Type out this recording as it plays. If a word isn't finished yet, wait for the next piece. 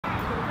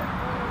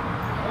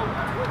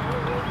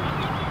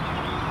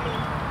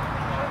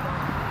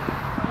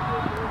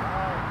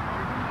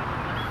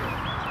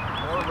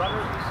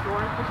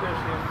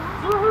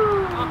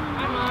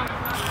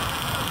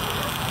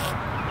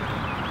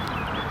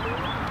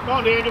Come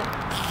on, Daniel.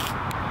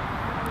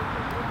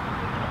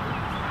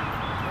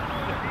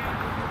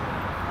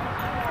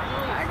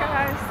 Hi,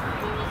 guys.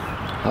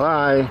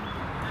 Hi.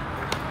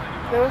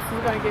 Lewis is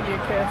going to give you a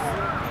kiss.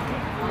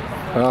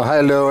 Oh,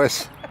 hi,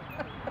 Lewis.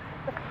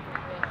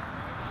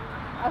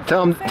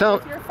 Tell him.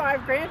 With your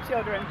 5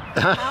 grandchildren,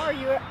 how are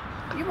you?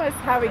 You must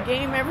have a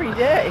game every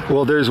day.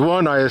 Well, there's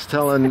one I was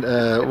telling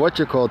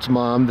what's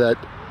mom that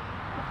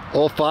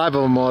all 5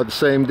 of them are the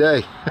same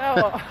day.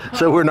 Oh.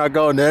 So we're not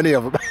going to any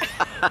of them.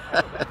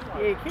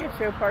 Yeah, you can't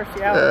show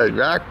partiality.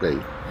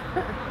 Exactly.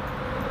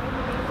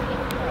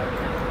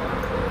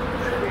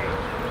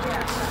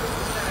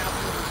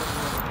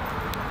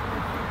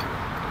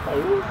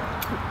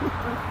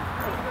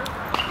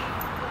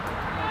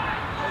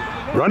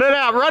 Run it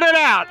out, run it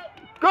out.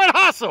 Good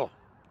hustle.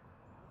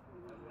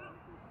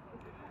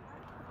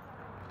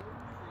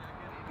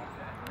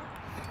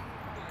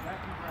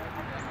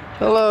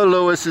 Hello,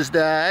 Lewis's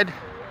dad.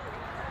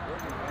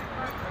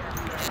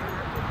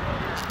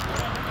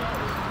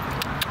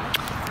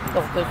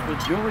 Oh, that's what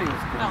Julie is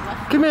doing.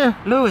 Come here,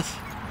 Lewis.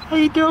 How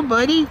you doing,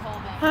 buddy?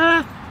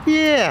 Huh?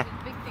 Yeah.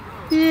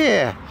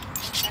 Yeah.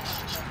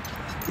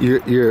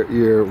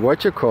 Your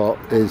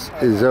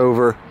is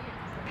over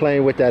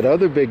playing with that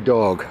other big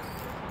dog.